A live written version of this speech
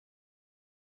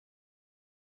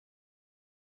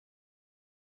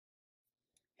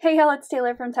Hey y'all, it's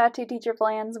Taylor from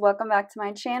Tattooedteacherplans. Welcome back to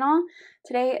my channel.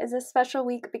 Today is a special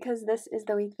week because this is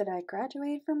the week that I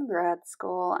graduate from grad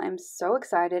school. I'm so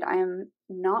excited. I am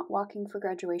not walking for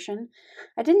graduation.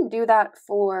 I didn't do that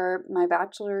for my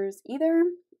bachelor's either.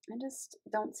 I just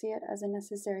don't see it as a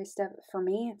necessary step for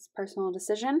me. It's a personal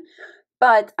decision.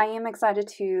 But I am excited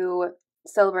to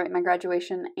celebrate my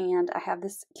graduation, and I have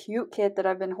this cute kit that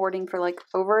I've been hoarding for like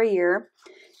over a year.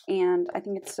 And I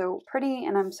think it's so pretty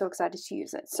and I'm so excited to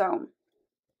use it. So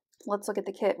let's look at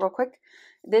the kit real quick.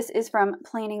 This is from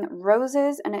Planning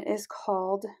Roses and it is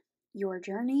called Your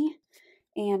Journey.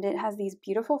 And it has these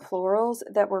beautiful florals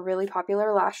that were really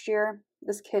popular last year.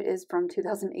 This kit is from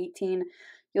 2018.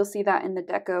 You'll see that in the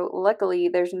deco. Luckily,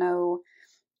 there's no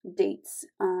dates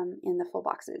in the full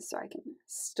boxes, so I can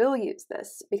still use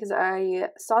this because I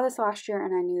saw this last year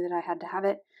and I knew that I had to have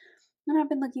it. And I've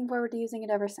been looking forward to using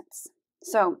it ever since.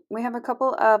 So we have a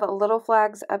couple of little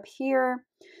flags up here.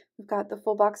 We've got the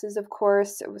full boxes, of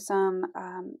course, with some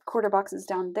quarter boxes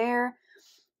down there.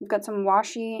 We've got some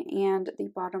washi and the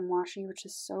bottom washi, which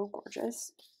is so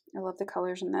gorgeous. I love the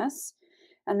colors in this.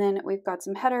 And then we've got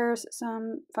some headers,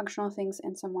 some functional things,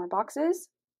 and some more boxes.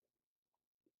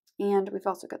 And we've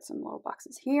also got some little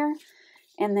boxes here.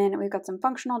 And then we've got some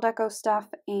functional deco stuff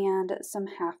and some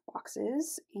half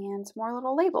boxes and some more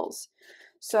little labels.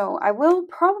 So I will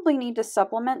probably need to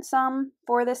supplement some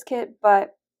for this kit,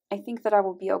 but I think that I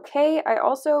will be okay. I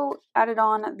also added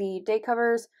on the day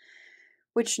covers,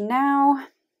 which now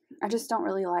I just don't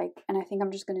really like. And I think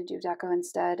I'm just going to do deco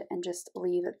instead and just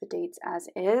leave the dates as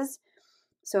is.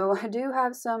 So I do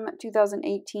have some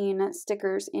 2018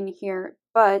 stickers in here,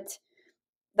 but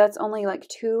that's only like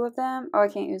 2 of them. Oh, I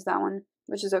can't use that one,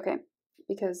 which is okay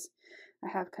because I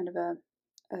have kind of a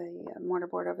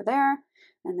mortarboard over there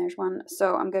and there's one,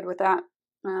 so I'm good with that.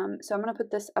 So I'm going to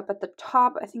put this up at the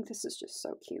top. I think this is just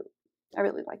so cute. I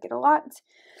really like it a lot.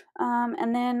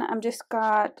 And then I'm just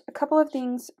got a couple of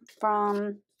things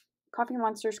from Coffee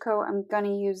Monsters Co. I'm going to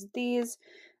use these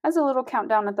as a little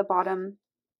countdown at the bottom,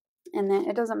 and then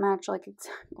it doesn't match like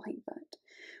exactly, but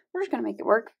we're just going to make it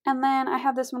work. And then I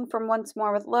have this one from Once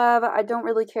More with Love. I don't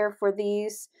really care for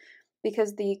these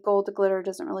because the gold glitter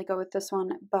doesn't really go with this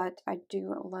one, but I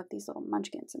do love these little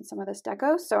munchkins and some of this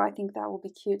deco, so I think that will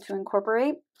be cute to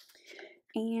incorporate.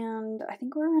 And I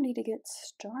think we're ready to get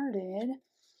started.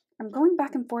 I'm going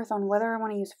back and forth on whether I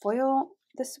want to use foil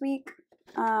this week.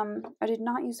 I did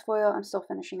not use foil. I'm still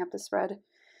finishing up the spread.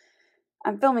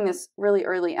 I'm filming this really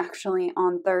early, actually,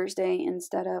 on Thursday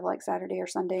instead of like Saturday or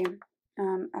Sunday.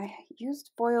 I used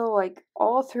foil like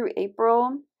all through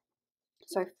April,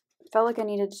 so I felt like I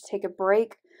needed to take a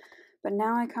break, but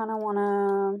now I kind of want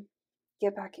to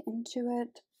get back into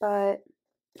it, but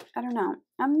I don't know.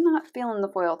 I'm not feeling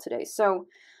the foil today, so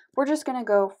we're just going to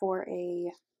go for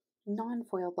a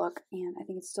non-foil look, and I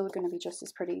think it's still going to be just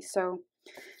as pretty. So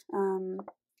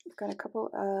we've got a couple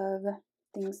of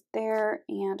things there,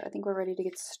 and I think we're ready to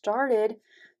get started,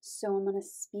 so I'm going to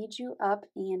speed you up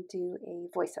and do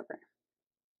a voiceover.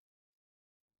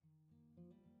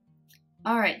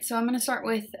 Alright, so I'm going to start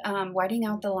with whiting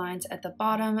out the lines at the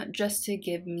bottom just to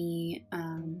give me,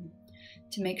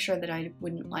 to make sure that I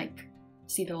wouldn't like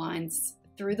see the lines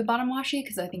through the bottom washi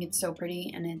because I think it's so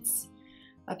pretty and it's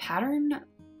a pattern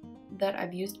that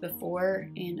I've used before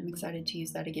and I'm excited to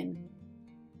use that again.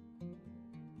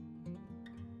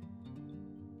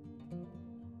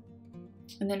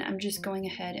 And then I'm just going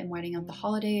ahead and whiting out the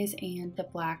holidays and the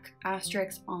black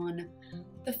asterisks on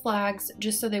the flags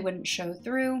just so they wouldn't show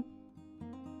through.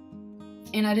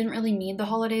 And I didn't really need the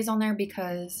holidays on there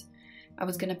because I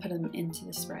was going to put them into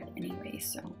the spread anyway,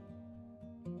 so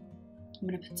I'm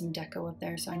going to put some deco up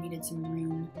there, so I needed some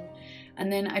room.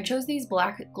 And then I chose these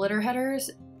black glitter headers.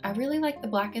 I really like the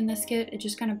black in this kit. It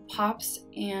just kind of pops,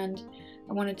 and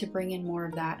I wanted to bring in more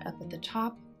of that up at the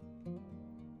top.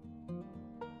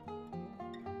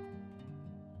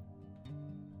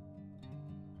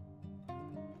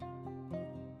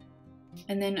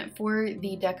 And then for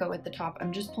the deco at the top,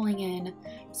 I'm just pulling in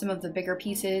some of the bigger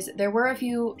pieces. There were a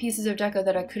few pieces of deco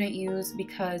that I couldn't use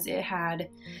because it had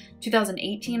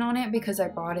 2018 on it because I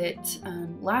bought it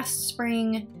last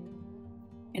spring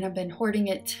and I've been hoarding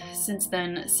it since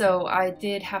then. So I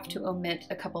did have to omit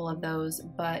a couple of those,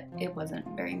 but it wasn't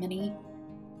very many.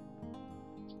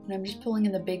 And I'm just pulling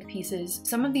in the big pieces.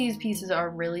 Some of these pieces are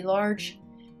really large,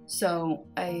 so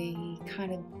I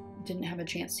kind of didn't have a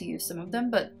chance to use some of them,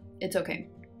 but it's okay.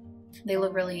 They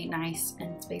look really nice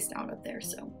and spaced out up there,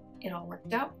 so it all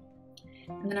worked out.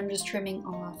 And then I'm just trimming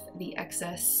off the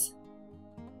excess.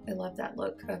 I love that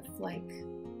look of like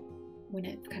when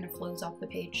it kind of flows off the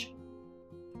page.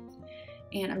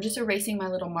 and I'm just erasing my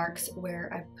little marks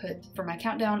where I put for my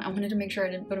countdown. I wanted to make sure I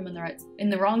didn't put them in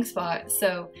the wrong spot,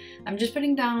 so I'm just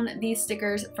putting down these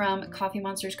stickers from Coffee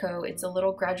Monsters Co. It's a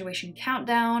little graduation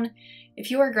countdown.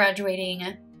 If you are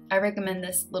graduating, I recommend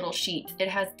this little sheet. It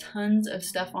has tons of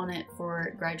stuff on it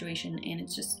for graduation, and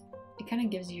it kind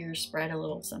of gives your spread a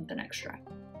little something extra.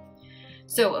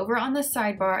 So over on the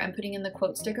sidebar, I'm putting in the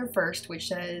quote sticker first, which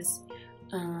says,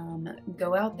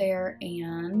 go out there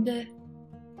and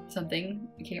something.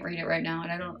 I can't read it right now,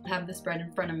 and I don't have the spread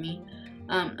in front of me.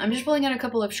 I'm just pulling out a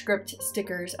couple of script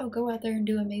stickers. Oh, go out there and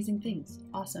do amazing things.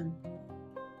 Awesome.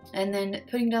 And then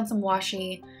putting down some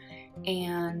washi,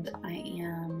 and I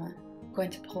am going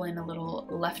to pull in a little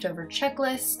leftover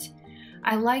checklist.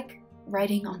 I like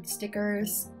writing on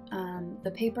stickers.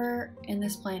 The paper in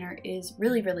this planner is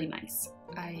really, really nice.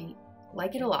 I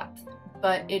like it a lot,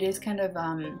 but it is kind of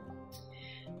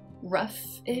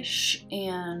rough-ish,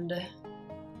 and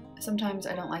sometimes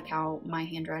I don't like how my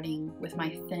handwriting with my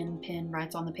thin pen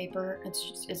writes on the paper.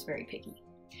 It's very picky.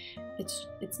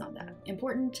 It's not that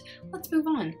important. Let's move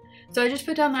on. So I just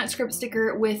put down that script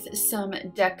sticker with some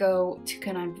deco to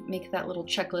kind of make that little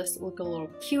checklist look a little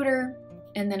cuter.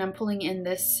 And then I'm pulling in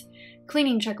this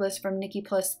cleaning checklist from Nikki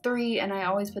Plus 3, and I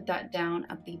always put that down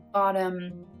at the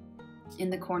bottom in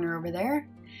the corner over there.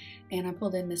 And I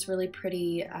pulled in this really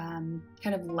pretty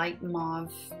kind of light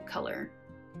mauve color.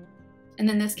 And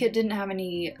then this kit didn't have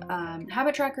any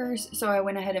habit trackers, so I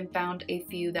went ahead and found a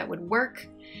few that would work.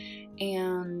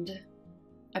 And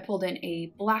I pulled in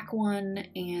a black one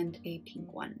and a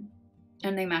pink one,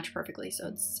 and they match perfectly, so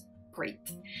it's great.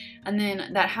 And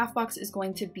then that half box is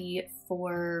going to be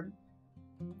for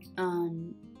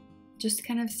just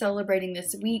kind of celebrating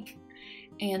this week.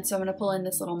 And so I'm going to pull in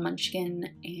this little munchkin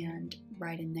and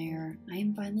write in there, I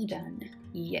am finally done.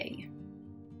 Yay.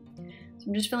 So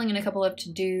I'm just filling in a couple of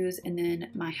to-dos and then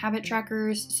my habit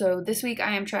trackers. So this week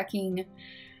I am tracking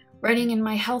writing in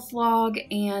my health log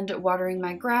and watering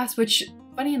my grass, which,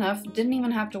 funny enough, didn't even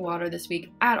have to water this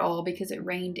week at all because it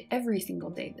rained every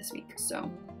single day this week.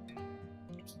 So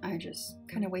I just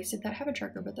kind of wasted that habit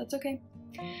tracker, but that's okay.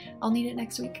 I'll need it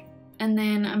next week. And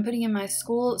then I'm putting in my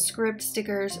school script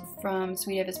stickers from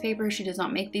Sweet Eva's Paper. She does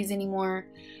not make these anymore,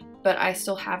 but I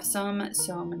still have some,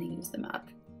 so I'm going to use them up.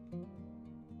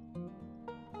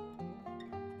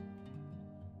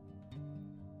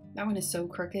 That one is so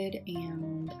crooked,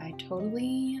 and I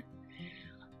totally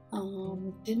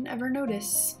didn't ever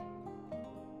notice.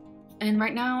 And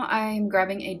right now I'm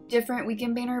grabbing a different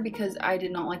weekend banner because I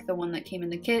did not like the one that came in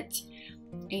the kit.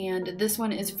 And this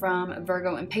one is from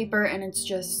Virgo and Paper, and it's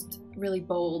just really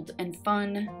bold and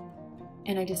fun.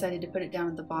 And I decided to put it down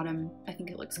at the bottom. I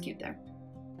think it looks cute there.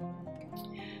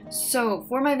 So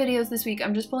for my videos this week,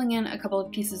 I'm just pulling in a couple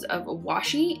of pieces of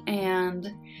washi, and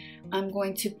I'm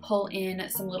going to pull in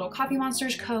some little Coffee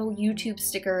Monsters Co. YouTube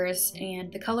stickers,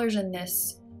 and the colors in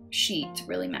this sheet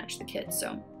really match the kit,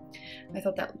 so I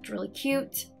thought that looked really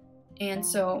cute. And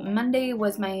so Monday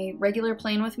was my regular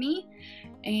plan with me,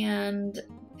 and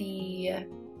the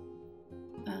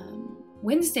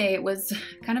Wednesday was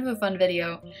kind of a fun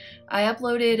video. I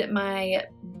uploaded my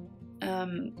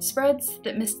spreads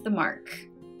that missed the mark,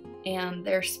 and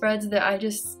they're spreads that I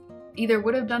just either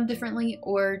would have done differently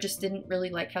or just didn't really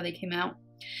like how they came out.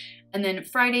 And then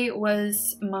Friday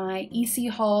was my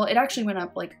EC haul. It actually went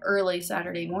up like early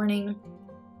Saturday morning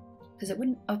because it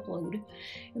wouldn't upload.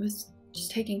 It was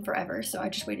just taking forever, so I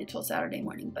just waited till Saturday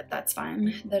morning, but that's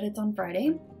fine that it's on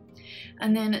Friday.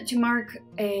 And then to mark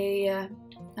a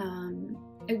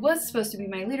it was supposed to be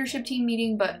my leadership team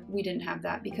meeting, but we didn't have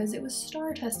that because it was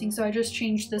star testing, so I just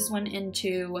changed this one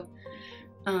into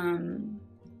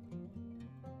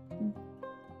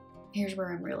here's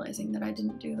where I'm realizing that I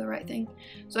didn't do the right thing.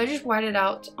 So I just whited it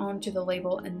out onto the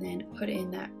label and then put in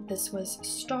that this was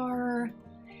star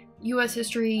US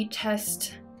history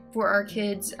test for our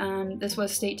kids. This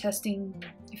was state testing.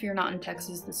 If you're not in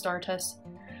Texas, the STAR test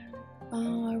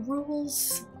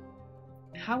rules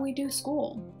how we do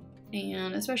school,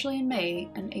 and especially in May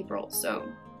and April. So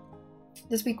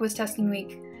this week was testing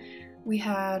week. We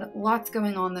had lots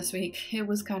going on this week. It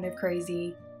was kind of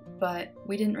crazy, but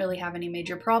we didn't really have any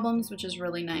major problems, which is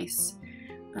really nice.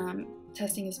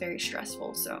 Testing is very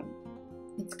stressful, so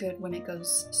it's good when it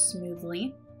goes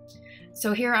smoothly.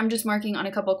 So here I'm just marking on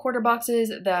a couple of quarter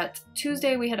boxes that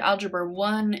Tuesday we had Algebra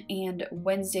 1 and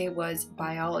Wednesday was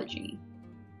Biology.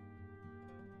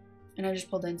 And I just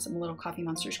pulled in some little Coffee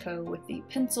Monsters Co. with the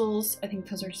pencils. I think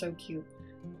those are so cute.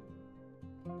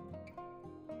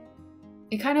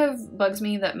 It kind of bugs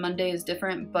me that Monday is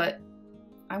different, but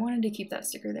I wanted to keep that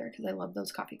sticker there because I love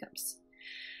those coffee cups.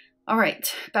 All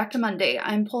right, back to Monday.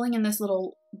 I'm pulling in this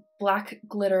little black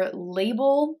glitter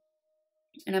label,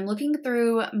 and I'm looking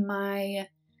through my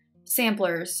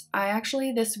samplers. I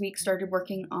actually this week started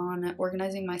working on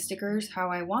organizing my stickers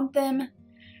how I want them.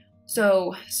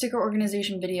 So sticker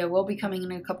organization video will be coming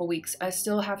in a couple weeks. I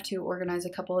still have to organize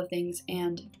a couple of things,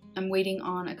 and I'm waiting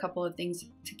on a couple of things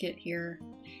to get here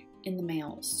in the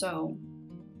mail. So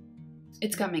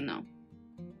it's coming though.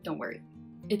 Don't worry.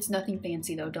 It's nothing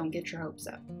fancy though. Don't get your hopes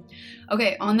up.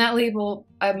 Okay, on that label,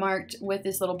 I marked with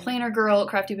this little planner girl,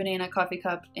 Crafty Banana coffee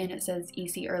cup, and it says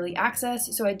EC Early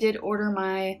Access. So I did order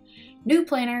my new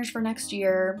planners for next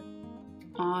year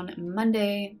on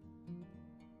Monday.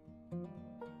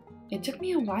 It took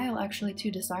me a while actually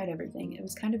to decide everything. It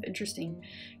was kind of interesting.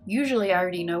 Usually I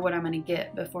already know what I'm going to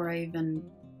get before I even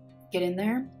get in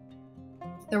there.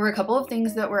 There were a couple of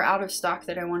things that were out of stock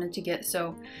that I wanted to get,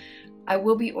 so I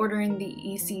will be ordering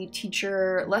the EC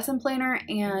Teacher Lesson Planner,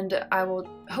 and I will,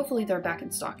 hopefully they're back in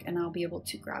stock and I'll be able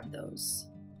to grab those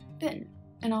then,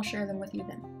 and I'll share them with you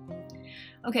then.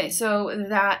 Okay, so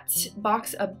that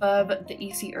box above the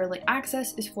EC Early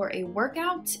Access is for a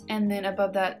workout, and then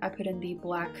above that I put in the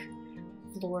black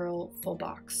floral full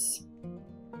box.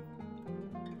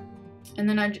 And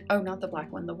then not the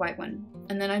black one, the white one.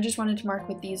 And then I just wanted to mark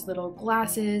with these little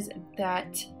glasses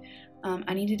that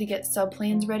I needed to get sub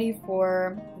plans ready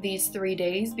for these 3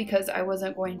 days because I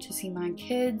wasn't going to see my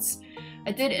kids.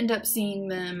 I did end up seeing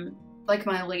them like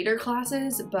my later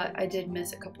classes, but I did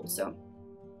miss a couple, so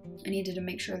I needed to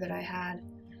make sure that I had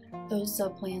those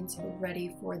sub plans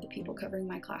ready for the people covering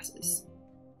my classes.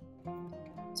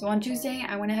 So on Tuesday,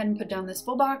 I went ahead and put down this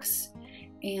full box,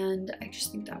 and I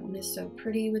just think that one is so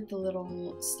pretty with the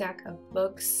little stack of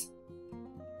books.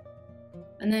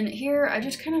 And then here, I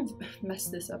just kind of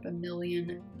messed this up a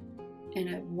million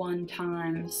and one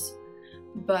times,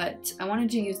 but I wanted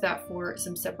to use that for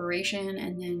some separation,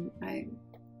 and then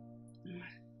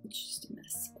it's just a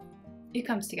mess. It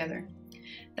comes together.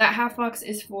 That half box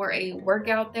is for a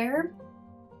workout there.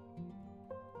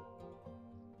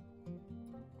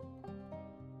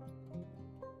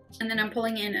 And then I'm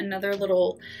pulling in another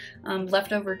little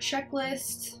leftover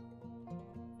checklist.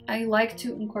 I like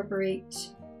to incorporate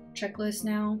checklists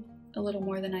now a little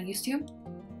more than I used to.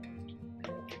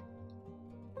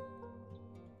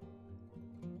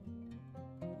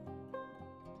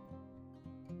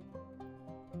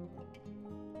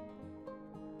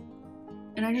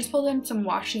 And I just pulled in some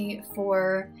washi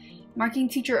for marking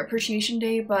Teacher Appreciation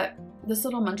Day, but this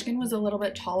little munchkin was a little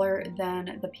bit taller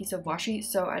than the piece of washi,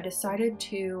 so I decided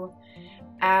to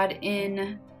add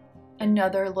in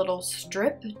another little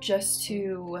strip just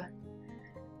to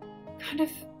kind of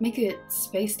make it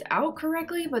spaced out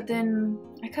correctly, but then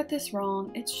I cut this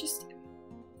wrong. It's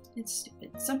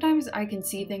stupid. Sometimes I can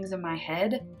see things in my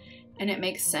head and it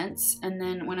makes sense, and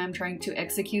then when I'm trying to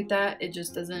execute that, it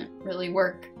just doesn't really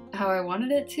work how I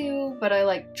wanted it to, but I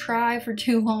like try for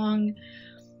too long.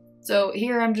 So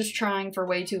here I'm just trying for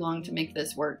way too long to make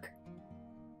this work,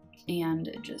 and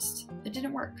it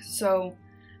didn't work. So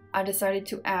I decided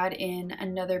to add in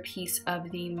another piece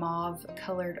of the mauve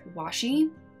colored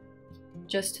washi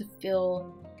just to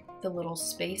fill the little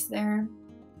space there.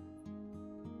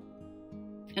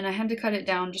 And I had to cut it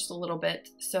down just a little bit,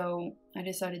 so I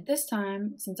decided this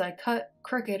time, since I cut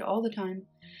crooked all the time,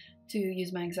 to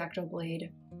use my X-Acto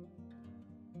blade.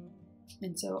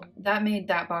 And so that made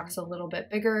that box a little bit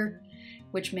bigger,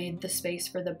 which made the space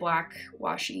for the black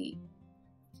washi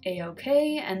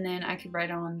a-okay, and then I could write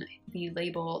on the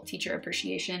label Teacher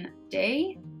Appreciation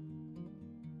Day.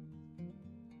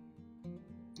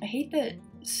 I hate that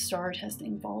star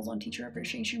testing falls on Teacher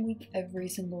Appreciation Week every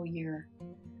single year.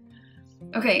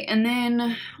 Okay, and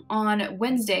then on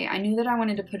Wednesday, I knew that I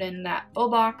wanted to put in that full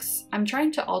box. I'm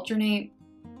trying to alternate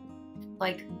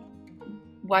like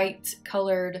white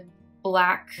colored,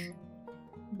 black,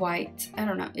 white. I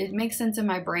don't know. It makes sense in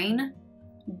my brain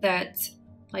that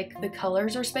like the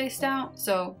colors are spaced out,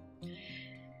 so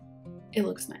it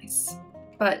looks nice.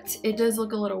 But it does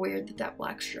look a little weird that that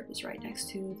black strip is right next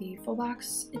to the full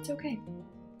box. It's okay.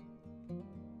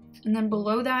 And then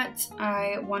below that,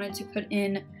 I wanted to put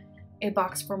in a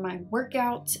box for my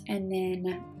workout, and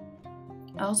then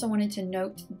I also wanted to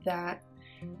note that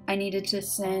I needed to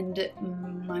send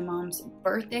my mom's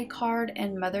birthday card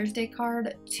and Mother's Day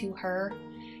card to her,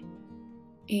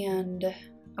 and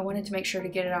I wanted to make sure to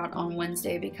get it out on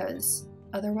Wednesday because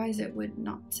otherwise it would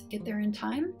not get there in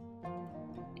time.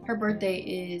 Her birthday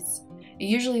it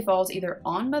usually falls either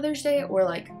on Mother's Day or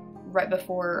like right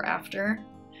before or after,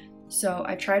 so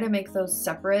I try to make those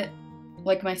separate.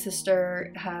 Like my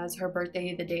sister has her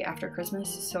birthday the day after Christmas,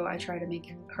 so I try to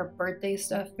make her birthday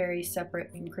stuff very separate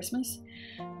from Christmas,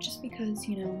 just because,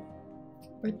 you know,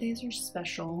 Birthdays are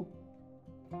special.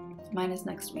 Mine is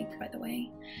next week, by the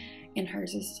way, and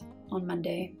hers is on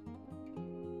Monday.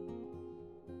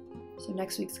 So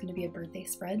next week's gonna be a birthday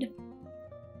spread.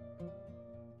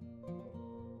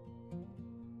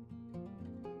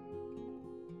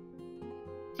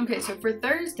 Okay, so for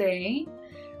Thursday,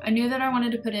 I knew that I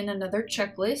wanted to put in another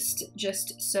checklist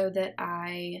just so that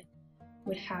I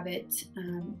would have it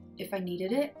if I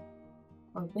needed it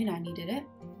or when I needed it.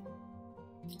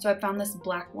 So I found this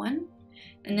black one,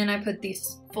 and then I put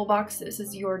these full box. This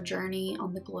is your journey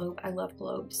on the globe. I love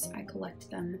globes. I collect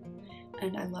them,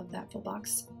 and I love that full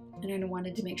box. And I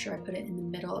wanted to make sure I put it in the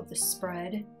middle of the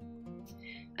spread.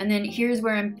 And then here's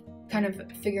where I'm kind of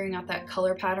figuring out that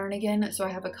color pattern again. So I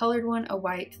have a colored one, a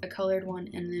white, a colored one,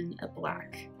 and then a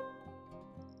black.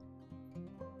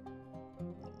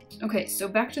 Okay, so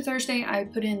back to Thursday, I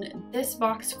put in this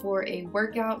box for a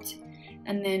workout,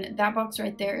 and then that box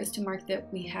right there is to mark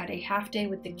that we had a half day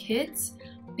with the kids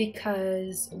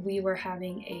because we were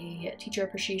having a teacher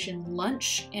appreciation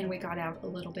lunch and we got out a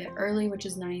little bit early, which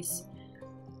is nice.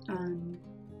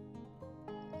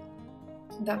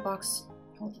 That box,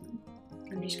 hold on.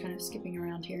 I'm just kind of skipping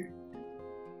around here.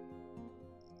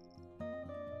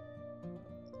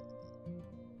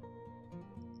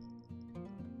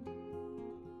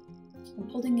 I'm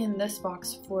holding in this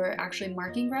box for actually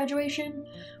marking graduation,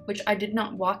 which I did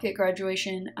not walk at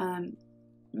graduation.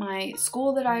 My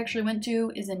school that I actually went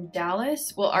to is in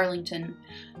Dallas, well, Arlington,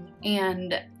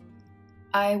 and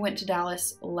I went to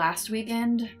Dallas last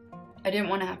weekend. I didn't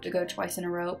want to have to go twice in a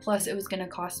row, plus it was going to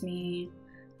cost me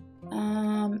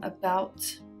about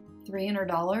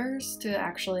 $300 to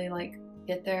actually like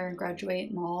get there and graduate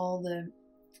and all the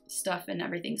stuff and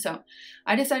everything. So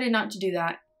I decided not to do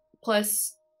that.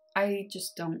 Plus I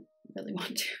just don't really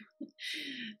want to.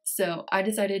 So I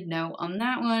decided no on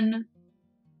that one,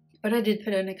 but I did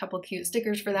put in a couple cute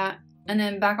stickers for that. And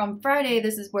then back on Friday,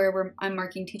 this is where I'm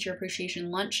marking teacher appreciation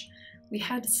lunch. We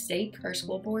had steak. Our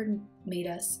school board made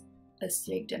us a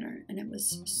steak dinner and it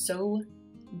was so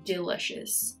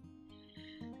delicious.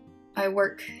 I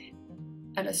work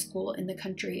at a school in the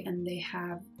country and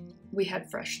we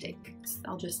had fresh steak.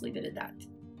 I'll just leave it at that.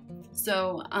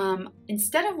 So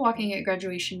instead of walking at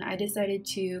graduation, I decided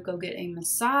to go get a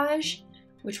massage,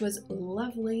 which was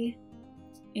lovely.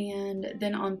 And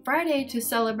then on Friday, to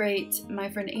celebrate, my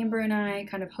friend Amber and I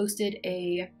kind of hosted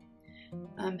a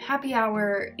happy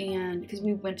hour, and because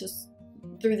we went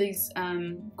through these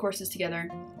courses together.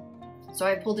 So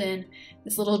I pulled in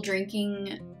this little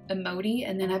drinking emoji,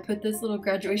 and then I put this little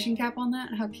graduation cap on that.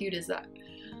 How cute is that?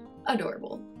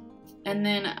 Adorable. And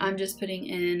then I'm just putting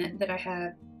in that I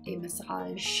have a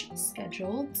massage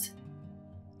scheduled.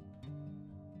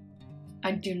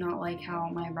 I do not like how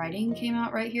my writing came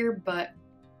out right here, but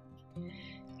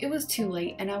it was too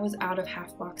late and I was out of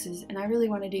half boxes and I really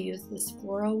wanted to use this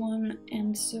floral one,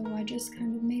 and so I just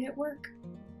kind of made it work.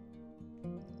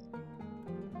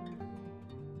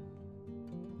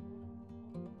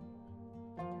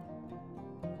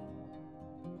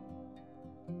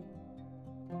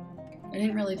 I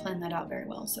didn't really plan that out very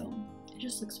well, so it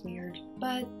just looks weird,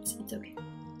 but it's okay.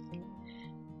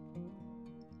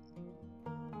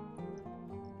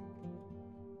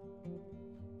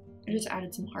 I just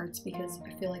added some hearts because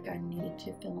I feel like I needed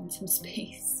to fill in some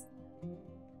space.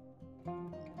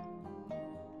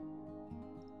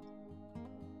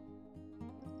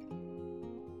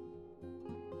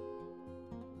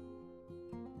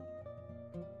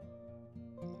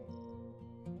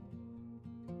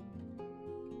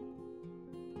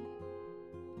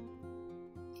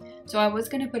 So I was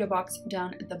going to put a box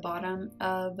down at the bottom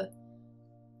of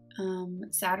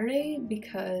Saturday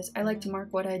because I like to mark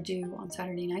what I do on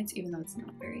Saturday nights, even though it's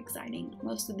not very exciting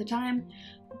most of the time.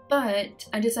 But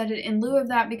I decided in lieu of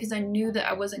that, because I knew that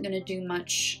I wasn't going to do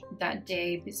much that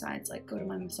day besides like go to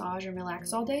my massage and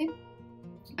relax all day,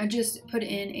 I just put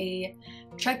in a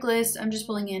checklist. I'm just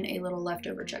pulling in a little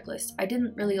leftover checklist. I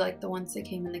didn't really like the ones that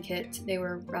came in the kit. They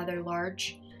were rather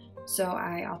large, so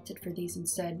I opted for these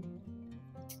instead.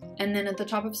 And then at the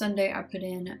top of Sunday, I put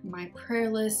in my prayer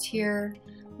list here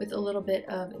with a little bit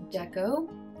of deco.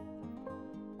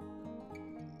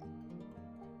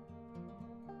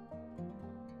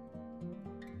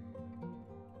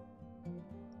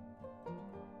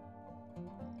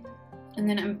 And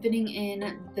then I'm fitting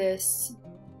in this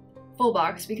full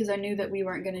box because I knew that we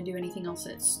weren't going to do anything else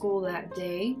at school that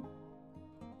day.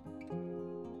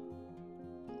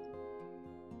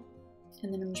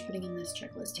 And then I'm just putting in this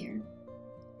checklist here.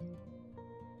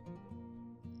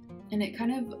 And it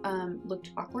kind of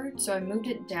looked awkward, so I moved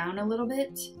it down a little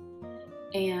bit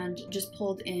and just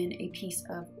pulled in a piece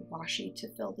of washi to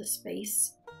fill the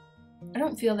space. I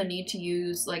don't feel the need to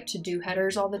use like to-do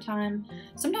headers all the time.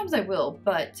 Sometimes I will,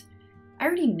 but I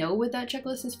already know what that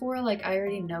checklist is for. Like I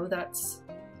already know that's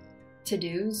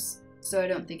to-dos, so I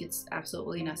don't think it's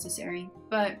absolutely necessary.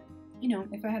 But you know,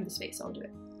 if I have the space, I'll do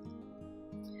it.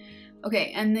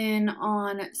 Okay, and then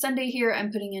on Sunday here,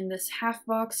 I'm putting in this half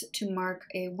box to mark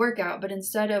a workout, but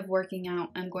instead of working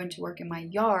out, I'm going to work in my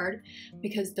yard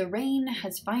because the rain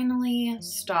has finally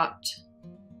stopped.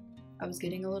 I was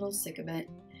getting a little sick of it,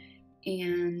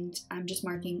 and I'm just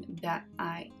marking that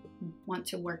I want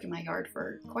to work in my yard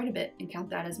for quite a bit and count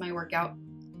that as my workout.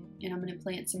 And I'm going to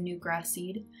plant some new grass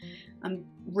seed. I'm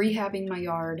rehabbing my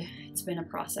yard. It's been a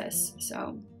process,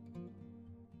 so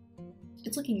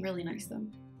it's looking really nice though.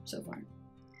 So far.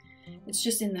 It's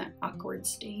just in that awkward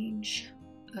stage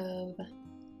of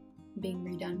being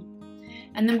redone.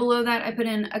 And then below that I put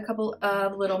in a couple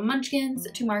of little munchkins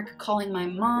to mark calling my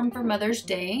mom for Mother's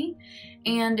Day.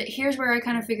 And here's where I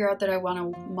kind of figure out that I want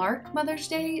to mark Mother's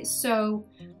Day. So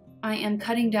I am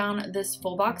cutting down this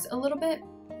full box a little bit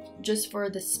just for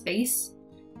the space,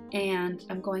 and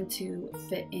I'm going to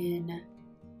fit in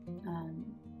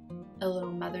a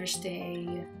little Mother's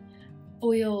Day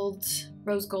foiled,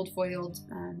 rose gold foiled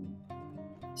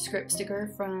script sticker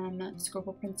from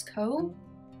Scribble Prints Co.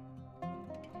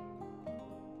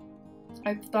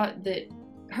 I thought that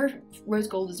her rose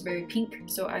gold is very pink,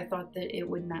 so I thought that it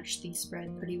would match the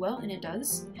spread pretty well, and it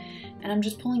does. And I'm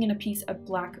just pulling in a piece of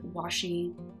black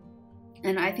washi,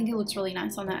 and I think it looks really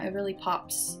nice on that. It really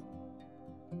pops.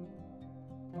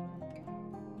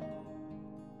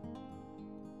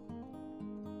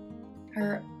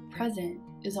 Her present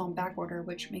is on back order,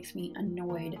 which makes me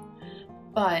annoyed,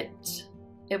 but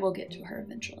it will get to her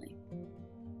eventually.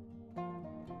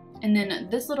 And then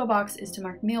this little box is to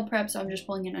mark meal prep, so I'm just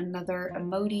pulling in another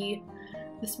emoji.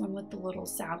 This one with the little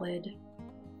salad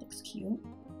looks cute.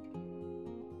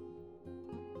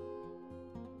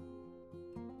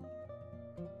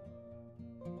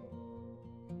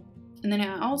 And then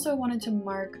I also wanted to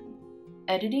mark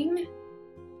editing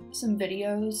some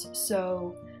videos,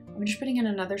 so I'm just putting in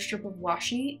another strip of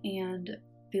washi and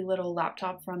the little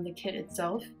laptop from the kit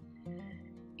itself.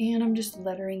 And I'm just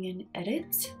lettering in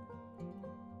edit.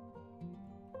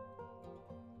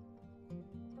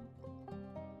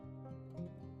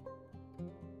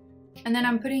 And then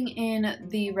I'm putting in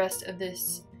the rest of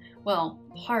this, well,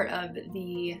 part of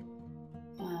the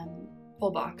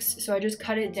full box. So I just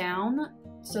cut it down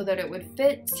so that it would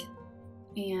fit.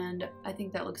 And I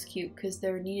think that looks cute because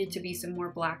there needed to be some more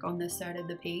black on this side of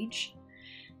the page.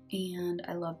 And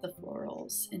I love the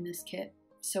florals in this kit.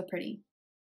 So pretty.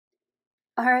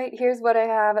 Alright, here's what I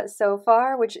have so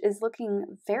far, which is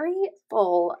looking very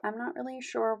full. I'm not really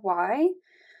sure why.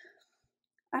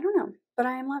 I don't know, but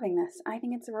I am loving this. I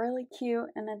think it's really cute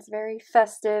and it's very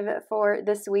festive for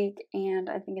this week, and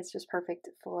I think it's just perfect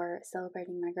for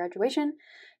celebrating my graduation.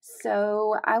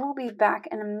 So I will be back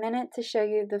in a minute to show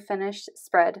you the finished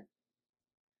spread.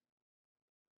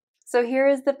 So here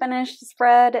is the finished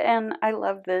spread, and I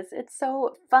love this. It's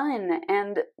so fun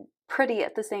and pretty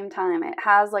at the same time. It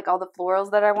has like all the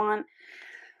florals that I want,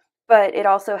 but it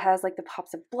also has like the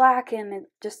pops of black, and it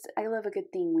just, I love a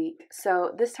good theme week.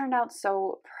 So this turned out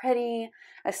so pretty.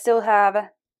 I still have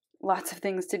lots of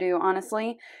things to do,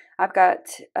 honestly. I've got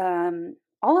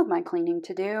all of my cleaning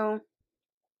to do,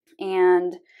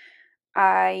 and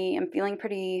I am feeling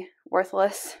pretty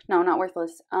worthless. No, not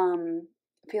worthless.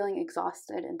 Feeling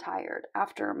exhausted and tired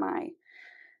after my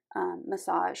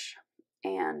massage,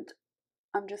 and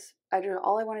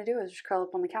all I want to do is just curl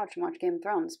up on the couch and watch Game of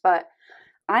Thrones, but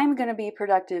I'm going to be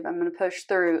productive. I'm going to push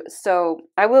through, so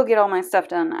I will get all my stuff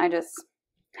done. I just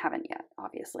haven't yet,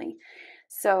 obviously.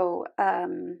 So,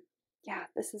 yeah,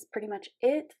 this is pretty much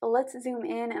it. Let's zoom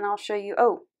in and I'll show you.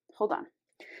 Oh, hold on.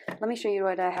 Let me show you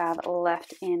what I have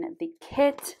left in the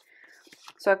kit.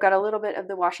 So I've got a little bit of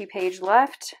the washi page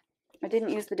left. I didn't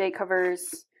use the day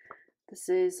covers. This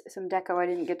is some deco I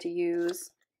didn't get to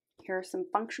use. Here are some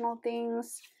functional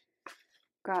things.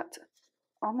 Got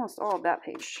almost all of that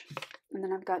page. And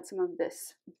then I've got some of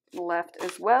this left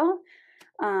as well.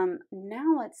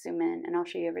 Now let's zoom in and I'll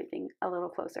show you everything a little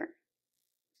closer.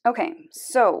 Okay,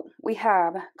 so we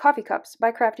have coffee cups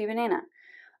by Crafty Banana.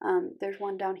 There's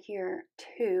one down here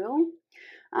too.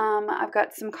 I've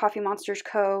got some Coffee Monsters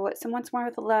Co., some Once More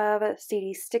with Love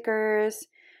CD stickers.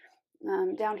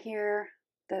 Down here,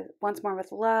 the Once More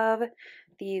with Love,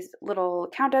 these little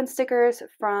countdown stickers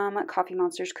from Coffee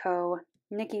Monsters Co.,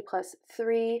 Nikki plus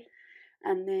 3,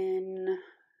 and then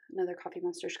another Coffee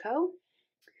Monsters Co.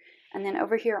 And then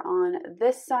over here on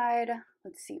this side,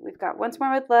 let's see, we've got Once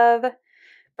More with Love,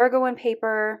 Virgo and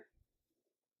Paper,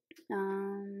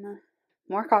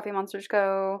 more Coffee Monsters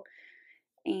Co.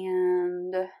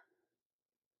 and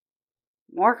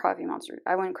more Coffee Monsters.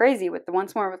 I went crazy with the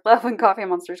Once More with Love and Coffee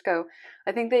Monsters Co.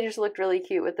 I think they just looked really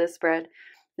cute with this spread.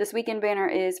 This weekend banner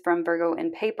is from Virgo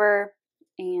and Paper,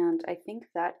 and I think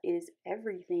that is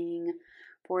everything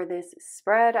for this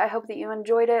spread. I hope that you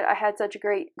enjoyed it. I had such a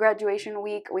great graduation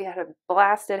week. We had a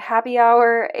blasted happy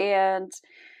hour, and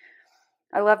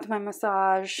I loved my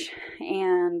massage,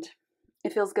 and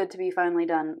it feels good to be finally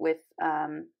done with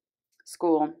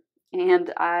school.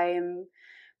 And I'm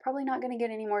probably not going to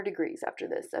get any more degrees after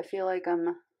this. I feel like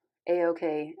I'm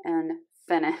A-okay and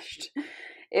finished.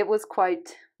 It was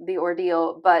quite the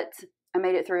ordeal, but I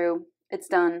made it through. It's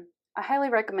done. I highly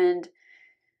recommend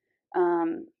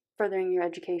furthering your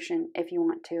education if you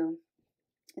want to.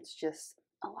 It's just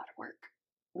a lot of work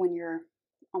when you're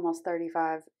almost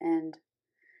 35 and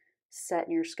set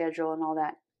in your schedule and all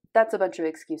that. That's a bunch of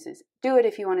excuses. Do it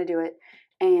if you want to do it.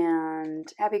 And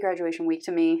happy graduation week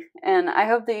to me. And I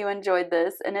hope that you enjoyed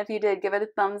this. And if you did, give it a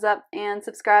thumbs up and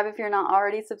subscribe if you're not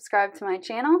already subscribed to my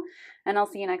channel. And I'll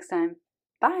see you next time.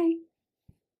 Bye.